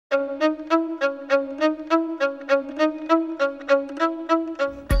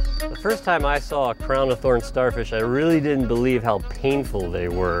first time I saw a crown-of-thorns starfish, I really didn't believe how painful they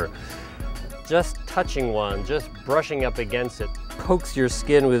were. Just touching one, just brushing up against it, pokes your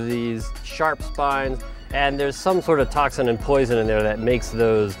skin with these sharp spines, and there's some sort of toxin and poison in there that makes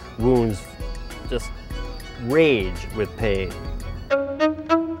those wounds just rage with pain.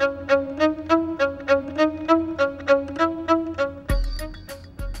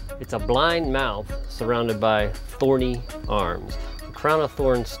 It's a blind mouth surrounded by thorny arms. The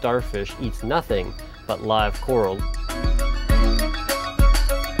crown-of-thorns starfish eats nothing but live coral.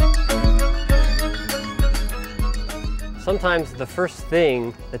 Sometimes the first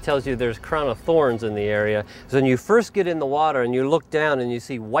thing that tells you there's crown-of-thorns in the area is when you first get in the water and you look down and you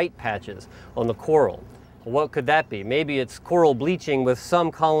see white patches on the coral. What could that be? Maybe it's coral bleaching with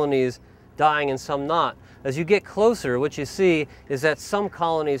some colonies dying and some not. As you get closer, what you see is that some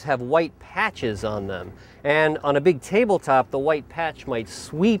colonies have white patches on them. And on a big tabletop, the white patch might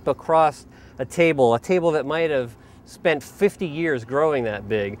sweep across a table that might have spent 50 years growing that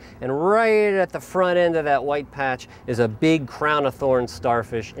big. And right at the front end of that white patch is a big crown-of-thorns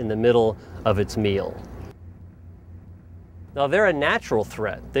starfish in the middle of its meal. Now, they're a natural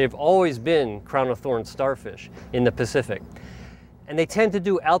threat. They've always been crown-of-thorns starfish in the Pacific. And they tend to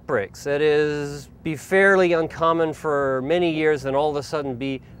do outbreaks. That is, be fairly uncommon for many years and all of a sudden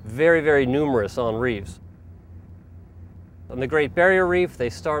be very, very numerous on reefs. On the Great Barrier Reef, they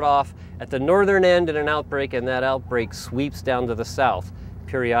start off at the northern end in an outbreak, and that outbreak sweeps down to the south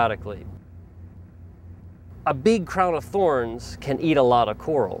periodically. A big crown-of-thorns can eat a lot of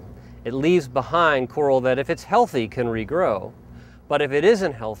coral. It leaves behind coral that, if it's healthy, can regrow. But if it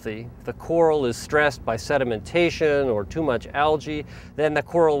isn't healthy, if the coral is stressed by sedimentation or too much algae, then the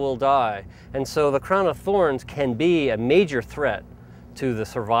coral will die. And so the crown-of-thorns can be a major threat to the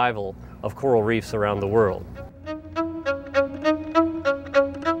survival of coral reefs around the world.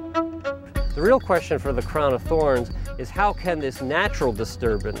 The real question for the crown-of-thorns is, how can this natural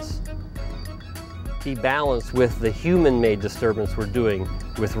disturbance be balanced with the human-made disturbance we're doing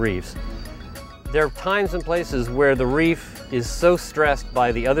with reefs? There are times and places where the reef is so stressed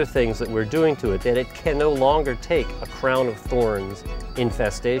by the other things that we're doing to it that it can no longer take a crown-of-thorns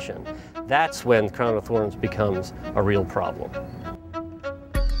infestation. That's when crown-of-thorns becomes a real problem.